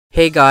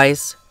Hey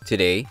guys!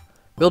 Today,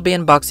 we'll be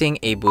unboxing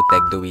a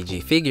bootleg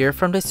Luigi figure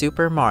from the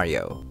Super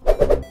Mario.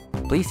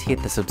 Please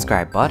hit the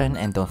subscribe button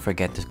and don't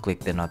forget to click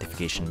the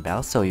notification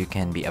bell so you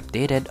can be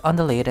updated on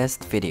the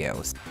latest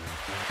videos.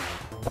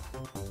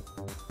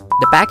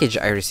 The package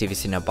I received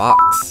is in a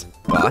box,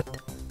 but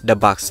the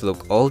box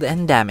looks old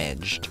and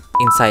damaged.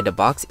 Inside the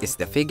box is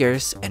the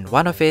figures and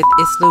one of it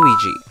is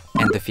Luigi.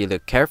 And if you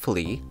look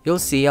carefully, you'll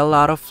see a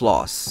lot of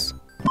flaws.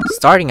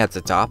 Starting at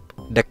the top,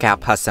 the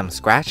cap has some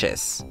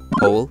scratches,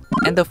 hole,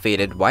 and the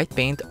faded white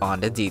paint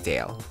on the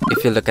detail.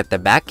 If you look at the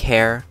back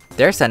hair,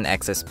 there's an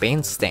excess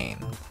paint stain.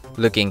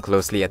 Looking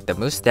closely at the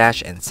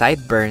mustache and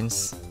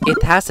sideburns,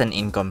 it has an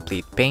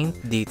incomplete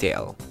paint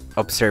detail.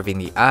 Observing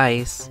the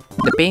eyes,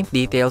 the paint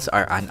details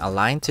are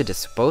unaligned to the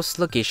supposed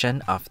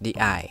location of the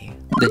eye.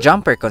 The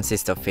jumper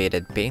consists of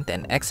faded paint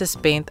and excess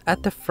paint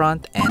at the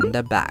front and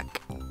the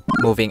back.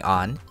 Moving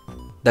on,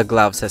 the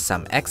gloves has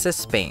some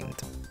excess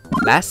paint.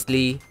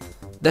 Lastly,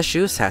 the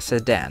shoes has a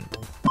dent.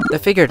 The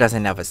figure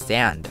doesn't have a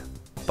stand,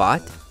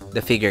 but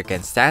the figure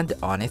can stand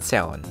on its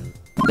own.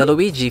 The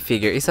Luigi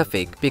figure is a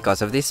fake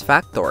because of these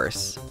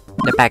factors.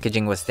 The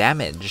packaging was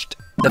damaged.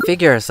 The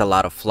figure has a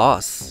lot of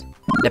flaws.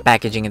 The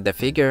packaging and the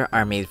figure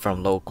are made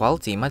from low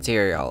quality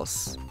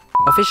materials.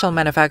 Official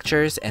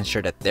manufacturers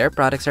ensure that their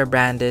products are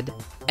branded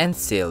and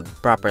sealed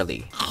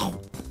properly.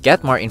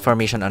 Get more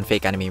information on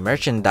fake anime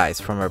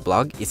merchandise from our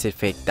blog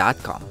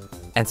isitfake.com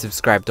and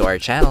subscribe to our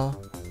channel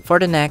for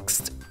the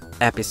next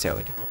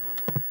episode.